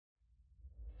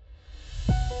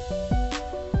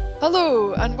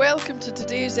Hello, and welcome to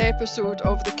today's episode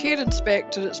of the Care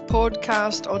Inspectorate's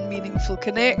podcast on meaningful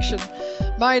connection.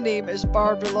 My name is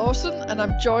Barbara Lawson, and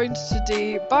I'm joined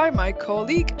today by my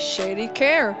colleague Sherry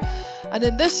Kerr. And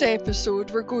in this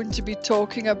episode, we're going to be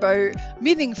talking about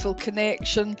meaningful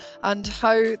connection and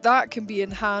how that can be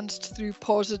enhanced through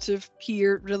positive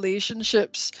peer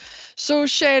relationships. So,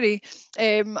 Sherry,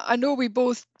 I know we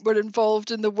both were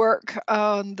involved in the work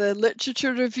on the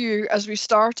literature review as we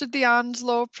started the Anne's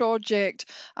Law project,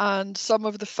 and some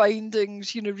of the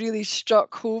findings, really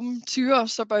struck home to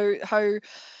us about how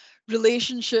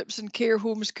relationships in care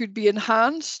homes could be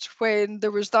enhanced when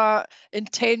there was that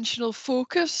intentional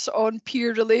focus on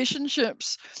peer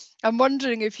relationships. I'm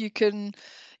wondering if you can,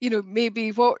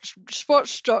 maybe what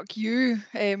struck you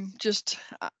just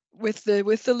with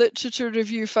the literature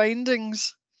review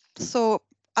findings. So,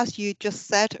 as you just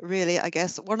said, really, I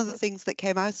guess one of the things that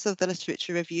came out of the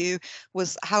literature review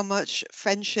was how much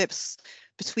friendships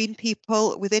between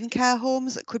people within care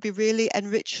homes could be really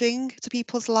enriching to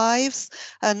people's lives.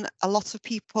 And a lot of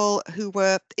people who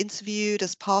were interviewed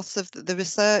as part of the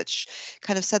research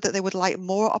kind of said that they would like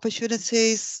more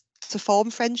opportunities to form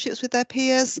friendships with their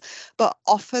peers, but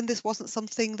often this wasn't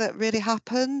something that really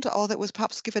happened or that was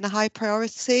perhaps given a high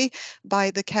priority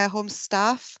by the care home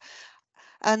staff.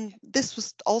 And this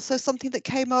was also something that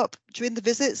came up during the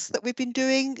visits that we've been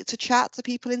doing to chat to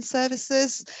people in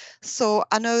services. So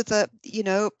I know that,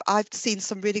 I've seen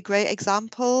some really great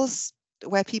examples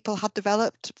where people had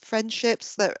developed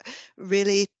friendships that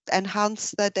really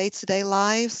enhanced their day-to-day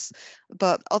lives,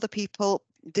 but other people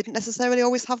didn't necessarily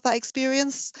always have that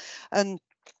experience. And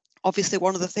obviously,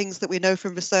 one of the things that we know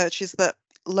from research is that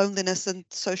loneliness and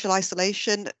social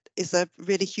isolation is a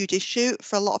really huge issue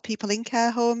for a lot of people in care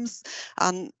homes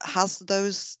and has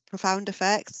those profound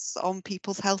effects on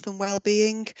people's health and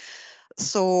well-being.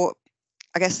 So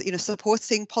I guess,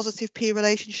 supporting positive peer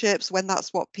relationships when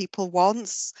that's what people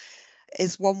want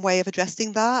is one way of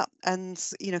addressing that, and,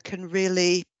 can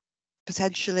really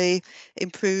potentially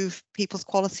improve people's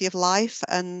quality of life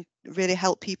and really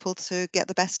help people to get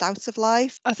the best out of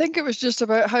life. I think it was just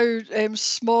about how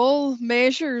small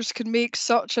measures can make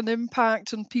such an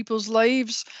impact on people's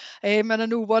lives. And I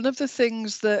know one of the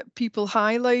things that people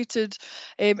highlighted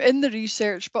in the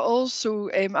research, but also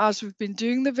as we've been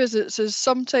doing the visits, is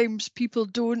sometimes people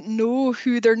don't know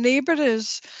who their neighbour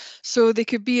is. So they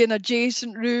could be in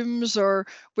adjacent rooms or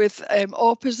with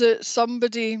opposite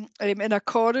somebody in a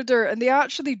corridor, and they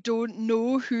actually don't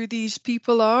know who these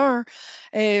people are.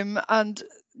 And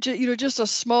just a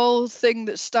small thing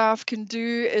that staff can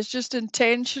do is just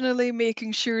intentionally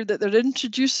making sure that they're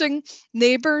introducing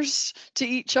neighbours to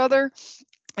each other,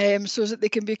 so that they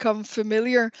can become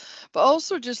familiar, but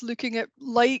also just looking at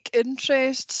like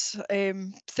interests,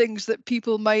 things that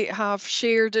people might have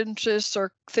shared interests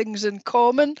or things in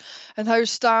common, and how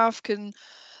staff can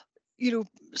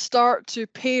start to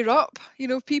pair up,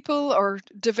 people, or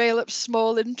develop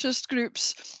small interest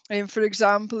groups. And for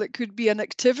example, it could be an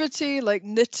activity like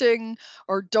knitting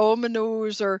or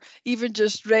dominoes, or even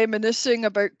just reminiscing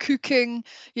about cooking.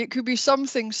 It could be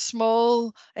something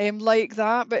small like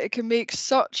that, but it can make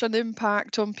such an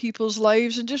impact on people's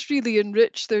lives and just really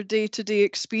enrich their day-to-day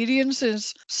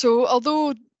experiences. So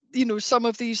although some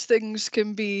of these things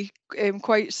can be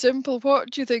quite simple,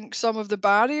 what do you think some of the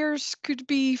barriers could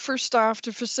be for staff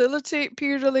to facilitate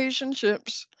peer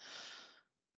relationships?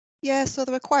 Yeah, so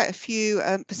there are quite a few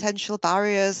potential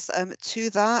barriers to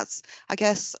that. I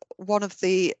guess one of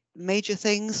the major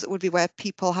things would be where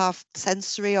people have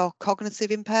sensory or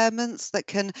cognitive impairments that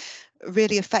can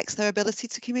really affect their ability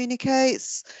to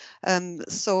communicate.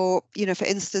 So, for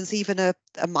instance, even a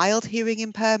mild hearing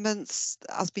impairment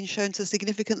has been shown to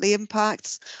significantly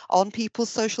impact on people's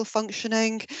social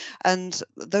functioning, and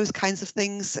those kinds of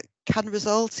things can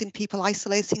result in people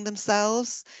isolating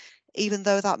themselves, even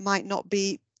though that might not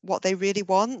be what they really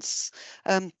want.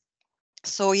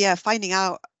 So yeah, finding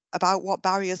out about what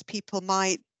barriers people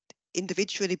might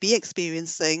individually be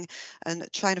experiencing and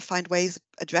trying to find ways of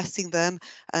addressing them,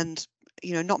 and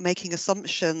not making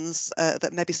assumptions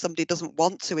that maybe somebody doesn't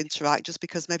want to interact just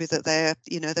because maybe that they're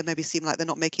they maybe seem like they're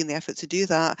not making the effort to do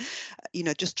that.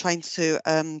 Just trying to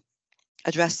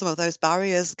address some of those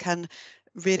barriers can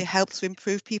really help to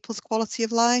improve people's quality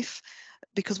of life.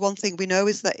 Because one thing we know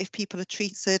is that if people are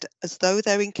treated as though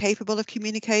they're incapable of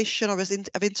communication or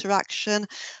of interaction,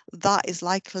 that is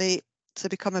likely to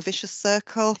become a vicious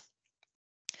circle.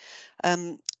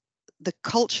 The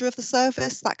culture of the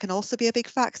service, that can also be a big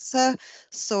factor.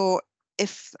 So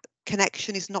if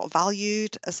connection is not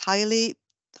valued as highly,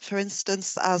 for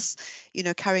instance, as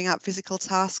carrying out physical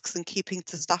tasks and keeping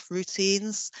to staff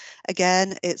routines,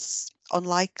 again, it's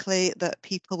unlikely that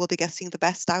people will be getting the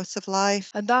best out of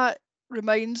life. And that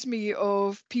reminds me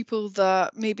of people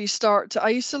that maybe start to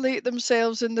isolate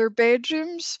themselves in their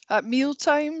bedrooms at meal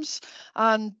times,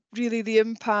 and really the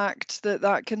impact that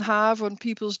that can have on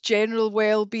people's general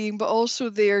well-being, but also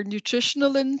their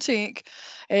nutritional intake.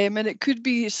 And it could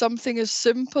be something as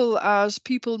simple as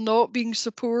people not being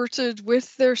supported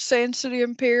with their sensory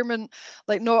impairment,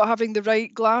 like not having the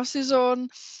right glasses on.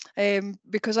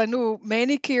 Because I know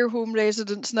many care home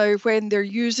residents now, when they're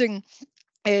using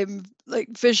like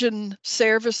vision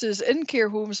services in care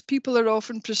homes, people are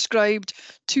often prescribed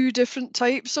two different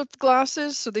types of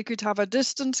glasses. So they could have a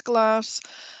distance glass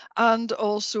and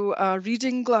also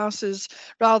reading glasses,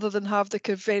 rather than have the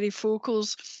kind of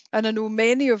varifocals. And I know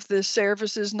many of the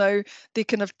services now, they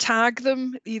kind of tag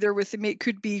them either with it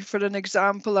could be, for an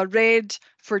example, a red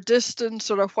for distance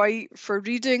or a white for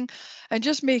reading, and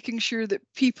just making sure that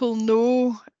people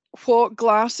know what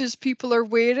glasses people are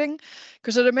wearing.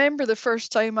 Because I remember the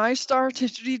first time I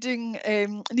started reading,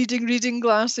 needing reading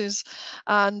glasses,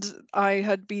 and I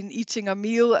had been eating a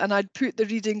meal and I'd put the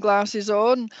reading glasses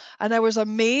on, and I was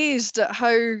amazed at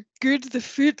how good the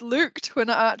food looked when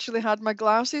I actually had my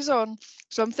glasses on.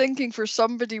 So I'm thinking, for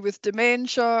somebody with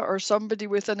dementia or somebody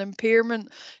with an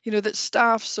impairment, that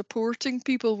staff supporting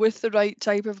people with the right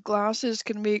type of glasses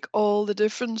can make all the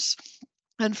difference.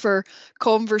 And for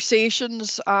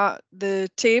conversations at the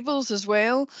tables as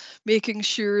well, making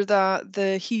sure that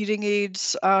the hearing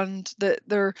aids, and that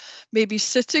they're maybe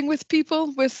sitting with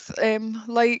people with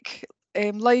like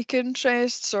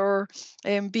interests, or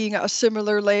being at a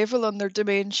similar level on their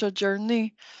dementia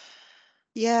journey.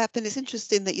 Yeah, and it's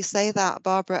interesting that you say that,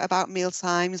 Barbara, about meal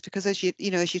times, because as you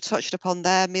touched upon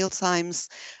there, meal times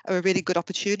are a really good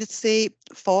opportunity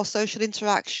for social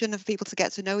interaction and for people to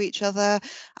get to know each other.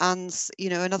 And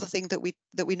another thing that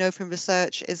we know from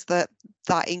research is that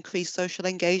increased social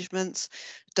engagement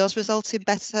does result in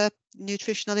better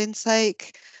nutritional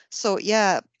intake. So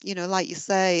yeah, like you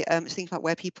say, think about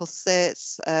where people sit,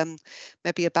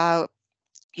 maybe about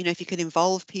if you can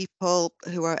involve people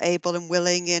who are able and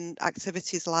willing in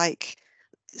activities like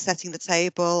setting the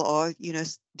table, or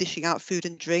dishing out food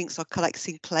and drinks, or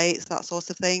collecting plates, that sort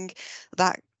of thing,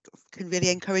 that can really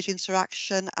encourage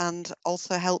interaction and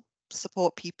also help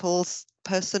support people's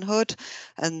personhood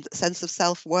and sense of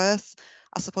self-worth.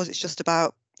 I suppose it's just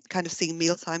about kind of seeing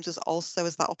meal times as also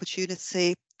as that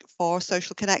opportunity for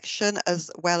social connection, as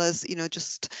well as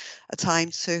just a time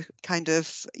to kind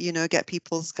of get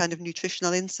people's kind of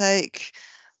nutritional intake.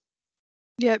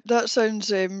 Yeah, that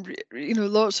sounds,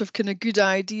 lots of kind of good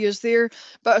ideas there.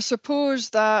 But I suppose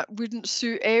that wouldn't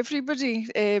suit everybody.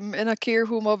 In a care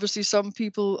home, obviously, some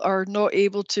people are not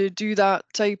able to do that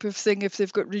type of thing if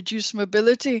they've got reduced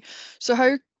mobility. So,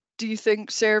 how do you think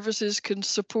services can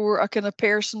support a kind of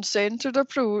person-centered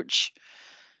approach?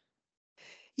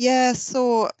 Yeah,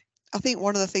 so I think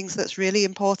one of the things that's really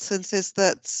important is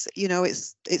that,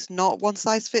 it's not one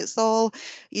size fits all.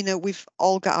 We've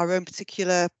all got our own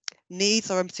particular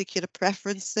needs, our own particular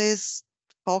preferences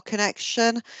for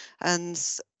connection, and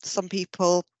some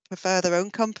people prefer their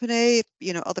own company,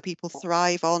 other people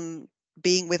thrive on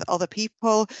being with other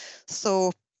people.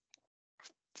 So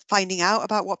finding out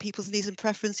about what people's needs and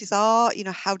preferences are,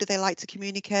 how do they like to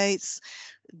communicate?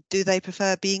 Do they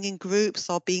prefer being in groups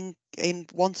or being in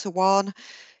one-to-one?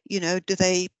 Do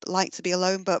they like to be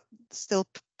alone but still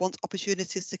want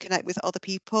opportunities to connect with other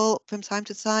people from time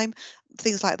to time?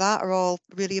 Things like that are all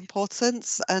really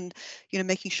important, and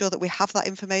making sure that we have that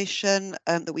information,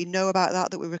 that we know about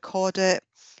that we record it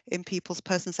in people's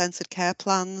person-centered care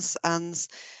plans, and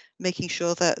making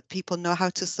sure that people know how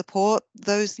to support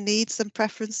those needs and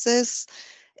preferences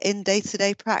in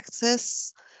day-to-day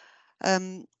practice.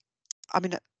 Um, I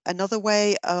mean, another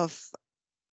way of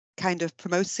kind of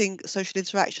promoting social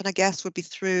interaction, I guess, would be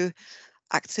through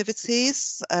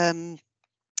activities. And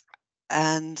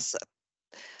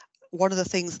one of the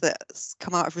things that's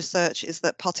come out of research is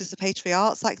that participatory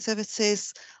arts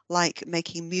activities like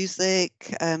making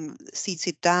music,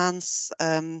 seated dance,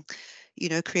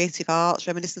 creative arts,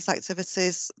 reminiscence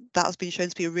activities, that has been shown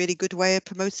to be a really good way of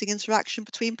promoting interaction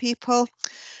between people,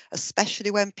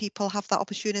 especially when people have that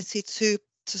opportunity to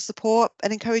support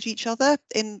and encourage each other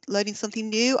in learning something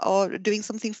new or doing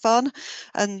something fun.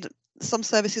 And some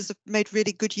services have made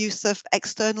really good use of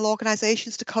external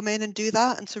organisations to come in and do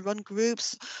that, and to run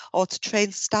groups, or to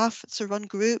train staff to run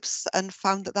groups, and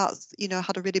found that that's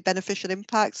had a really beneficial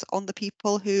impact on the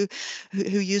people who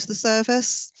use the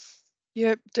service.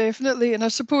 Yep, definitely. And I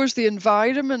suppose the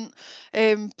environment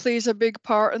plays a big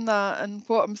part in that. And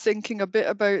what I'm thinking a bit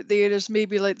about there is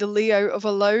maybe like the layout of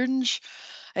a lounge.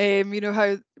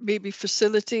 how maybe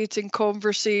facilitating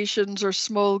conversations or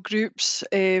small groups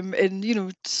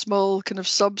in, small kind of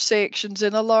subsections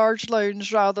in a large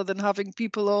lounge rather than having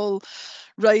people all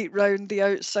right round the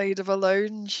outside of a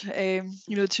lounge,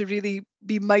 to really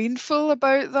be mindful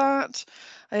about that.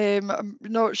 I'm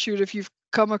not sure if you've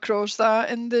come across that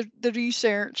in the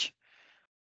research.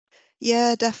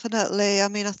 Yeah, definitely. I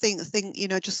mean, I think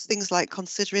just things like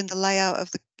considering the layout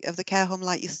of the care home,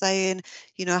 like you're saying,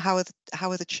 how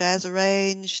are the chairs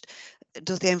arranged?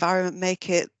 Does the environment make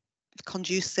it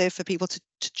conducive for people to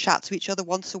chat to each other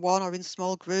one-to-one or in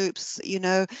small groups?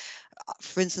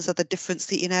 For instance, are there different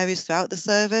seating areas throughout the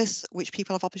service which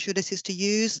people have opportunities to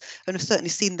use? And I've certainly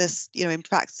seen this, in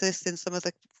practice in some of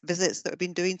the visits that we've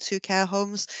been doing to care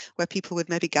homes, where people would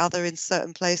maybe gather in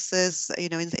certain places,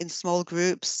 in small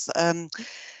groups.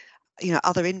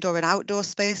 Other indoor and outdoor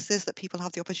spaces that people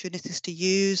have the opportunities to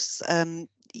use.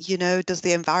 Does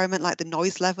the environment, like the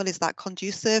noise level, is that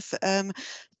conducive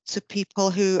to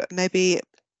people who maybe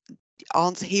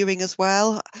aren't hearing as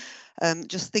well?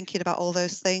 Just thinking about all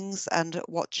those things and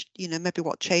maybe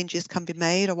what changes can be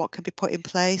made or what can be put in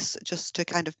place just to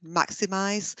kind of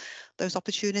maximize those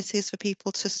opportunities for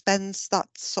people to spend that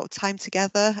sort of time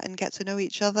together and get to know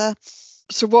each other.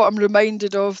 So what I'm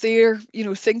reminded of there,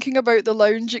 thinking about the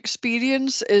lounge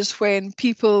experience is when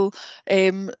people,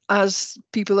 as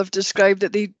people have described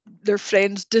it, their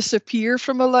friends disappear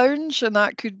from a lounge, and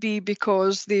that could be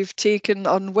because they've taken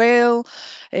unwell,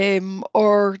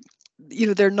 or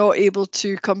they're not able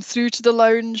to come through to the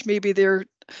lounge. Maybe they're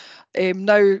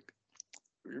now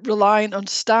reliant on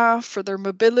staff for their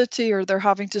mobility, or they're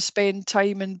having to spend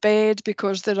time in bed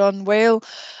because they're unwell,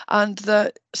 and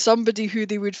that somebody who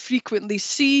they would frequently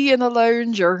see in a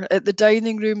lounge or at the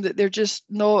dining room, that they're just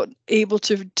not able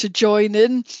to join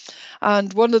in.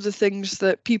 And one of the things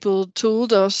that people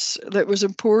told us that was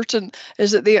important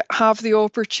is that they have the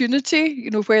opportunity,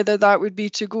 whether that would be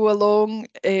to go along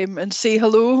and say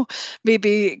hello.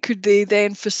 Maybe could they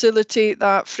then facilitate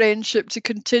that friendship to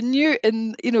continue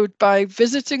by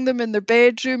visiting them in their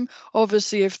bedroom,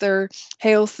 obviously if their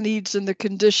health needs and the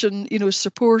condition,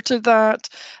 supported that,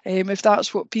 if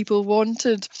that's what people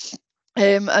wanted.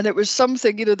 And it was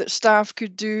something, that staff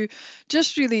could do,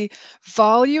 just really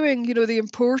valuing, the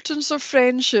importance of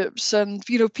friendships. And,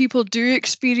 people do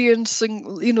experience,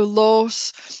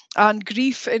 loss and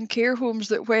grief in care homes,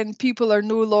 that when people are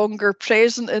no longer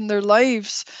present in their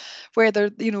lives,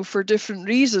 whether, for different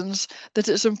reasons, that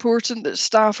it's important that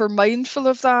staff are mindful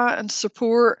of that and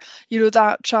support,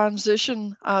 that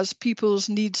transition as people's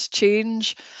needs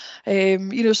change.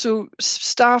 So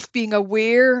staff being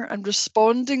aware and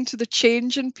responding to the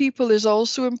change in people is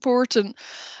also important.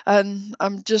 And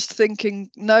I'm just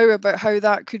thinking now about how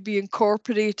that could be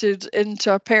incorporated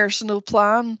into a personal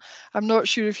plan. I'm not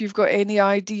sure if you've got any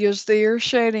ideas there,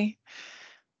 Sherry.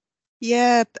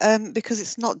 Yeah, because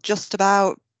it's not just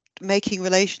about making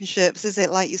relationships, is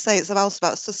it? Like you say, it's also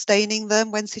about sustaining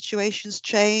them when situations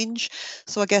change.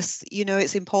 So I guess,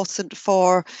 it's important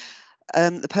for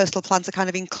the personal plan to kind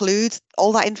of include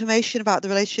all that information about the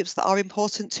relationships that are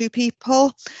important to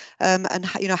people, and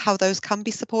how those can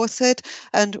be supported.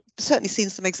 And certainly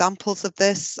seen some examples of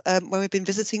this when we've been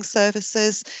visiting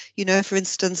services. For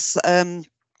instance,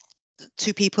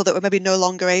 two people that were maybe no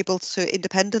longer able to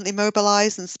independently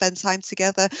mobilize and spend time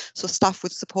together, so staff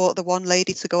would support the one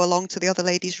lady to go along to the other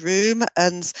lady's room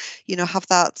and have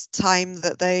that time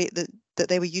that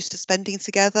they were used to spending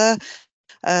together,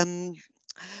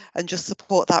 and just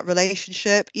support that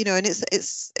relationship. And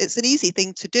it's an easy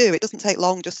thing to do. It doesn't take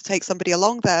long just to take somebody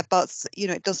along there, but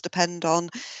it does depend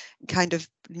on kind of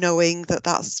knowing that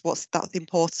that's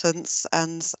important,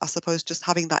 and I suppose just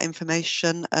having that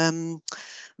information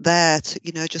there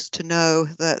to just to know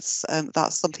that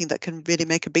that's something that can really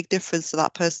make a big difference to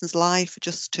that person's life,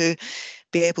 just to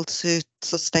be able to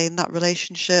sustain that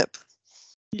relationship.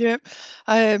 Yeah,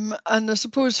 and I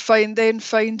suppose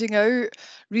finding out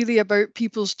really about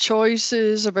people's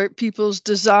choices, about people's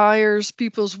desires,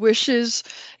 people's wishes,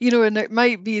 and it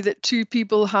might be that two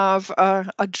people have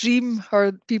a dream,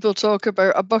 or people talk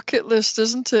about a bucket list,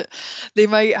 isn't it? They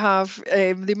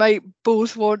might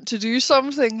both want to do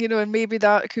something, and maybe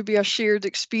that could be a shared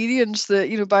experience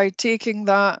that, by taking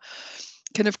that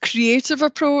kind of creative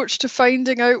approach to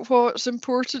finding out what's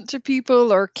important to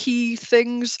people or key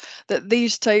things, that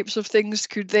these types of things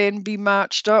could then be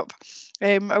matched up.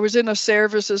 I was in a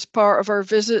service as part of our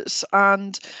visits,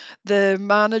 and the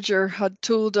manager had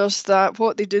told us that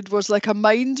what they did was like a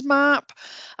mind map,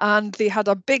 and they had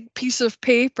a big piece of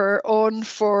paper on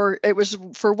for it was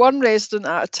for one resident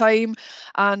at a time.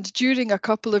 And during a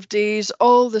couple of days,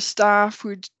 all the staff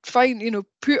would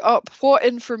put up what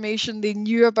information they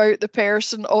knew about the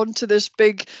person onto this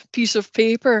big piece of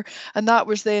paper, and that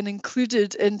was then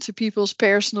included into people's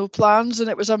personal plans. And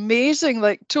it was amazing,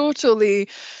 like totally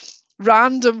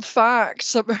random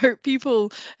facts about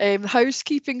people,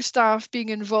 housekeeping staff being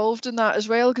involved in that as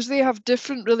well, because they have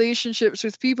different relationships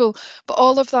with people. But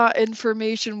all of that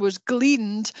information was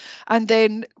gleaned and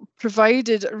then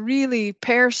provided really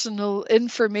personal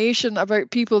information about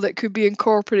people that could be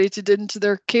incorporated into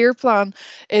their care plan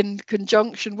in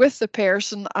conjunction with the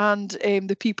person and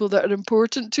the people that are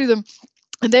important to them.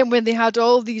 And then when they had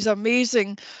all these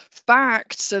amazing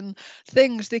facts and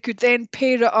things, they could then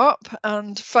pair it up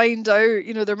and find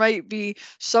out, there might be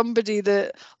somebody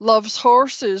that loves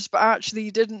horses, but actually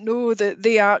you didn't know that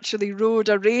they actually rode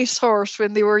a racehorse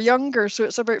when they were younger. So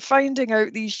it's about finding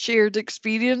out these shared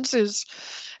experiences.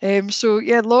 So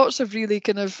yeah, lots of really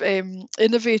kind of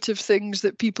innovative things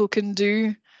that people can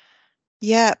do.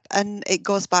 Yeah, and it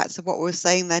goes back to what we were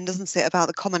saying then, doesn't it, about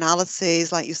the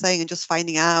commonalities, like you're saying, and just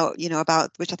finding out, about,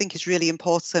 which I think is really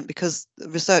important, because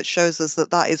research shows us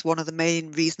that is one of the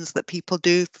main reasons that people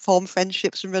do form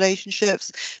friendships and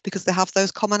relationships, because they have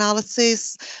those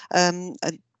commonalities. And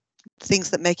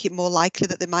things that make it more likely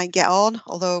that they might get on,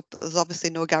 although there's obviously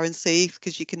no guarantee,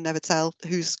 because you can never tell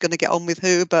who's going to get on with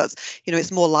who, but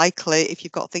it's more likely if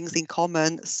you've got things in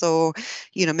common. So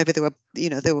maybe they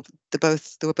were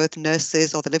both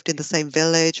nurses, or they lived in the same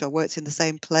village or worked in the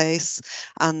same place.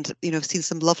 And I've seen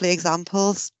some lovely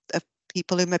examples of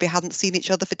people who maybe hadn't seen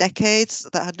each other for decades,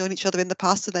 that had known each other in the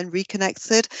past and then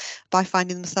reconnected by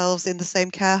finding themselves in the same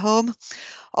care home.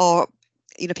 Or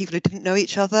people who didn't know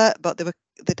each other, but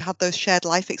they'd had those shared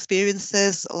life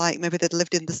experiences, like maybe they'd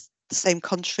lived in the same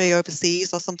country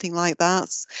overseas or something like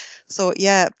that. So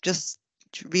yeah, just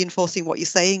reinforcing what you're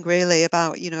saying really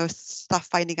about staff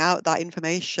finding out that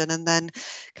information, and then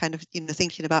kind of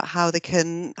thinking about how they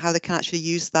can actually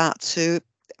use that to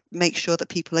make sure that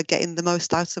people are getting the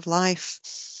most out of life.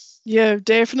 Yeah,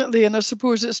 definitely. And I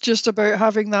suppose it's just about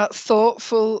having that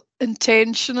thoughtful,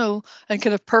 intentional, and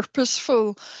kind of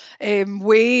purposeful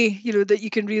way, that you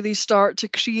can really start to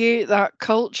create that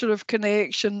culture of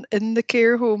connection in the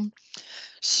care home.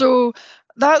 So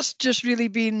that's just really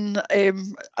been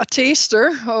a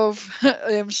taster of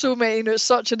so many. It's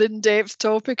such an in-depth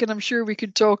topic, and I'm sure we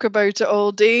could talk about it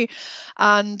all day.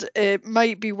 And it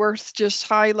might be worth just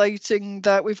highlighting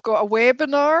that we've got a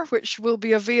webinar which will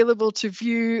be available to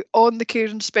view on the Care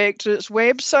Inspectorate's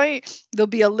website. There'll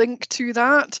be a link to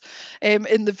that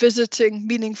in the Visiting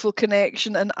Meaningful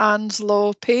Connection and Anne's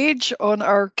Law page on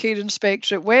our Care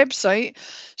Inspectorate website.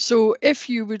 So if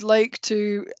you would like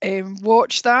to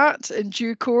watch that in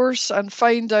due course and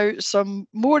find out some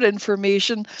more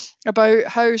information about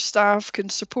how staff can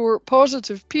support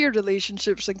positive peer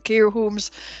relationships in care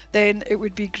homes, then it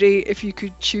would be great if you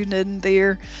could tune in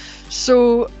there.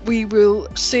 So we will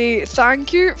say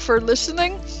thank you for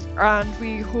listening, and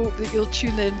we hope that you'll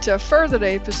tune in to a further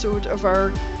episode of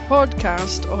our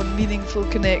podcast on meaningful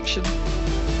connection.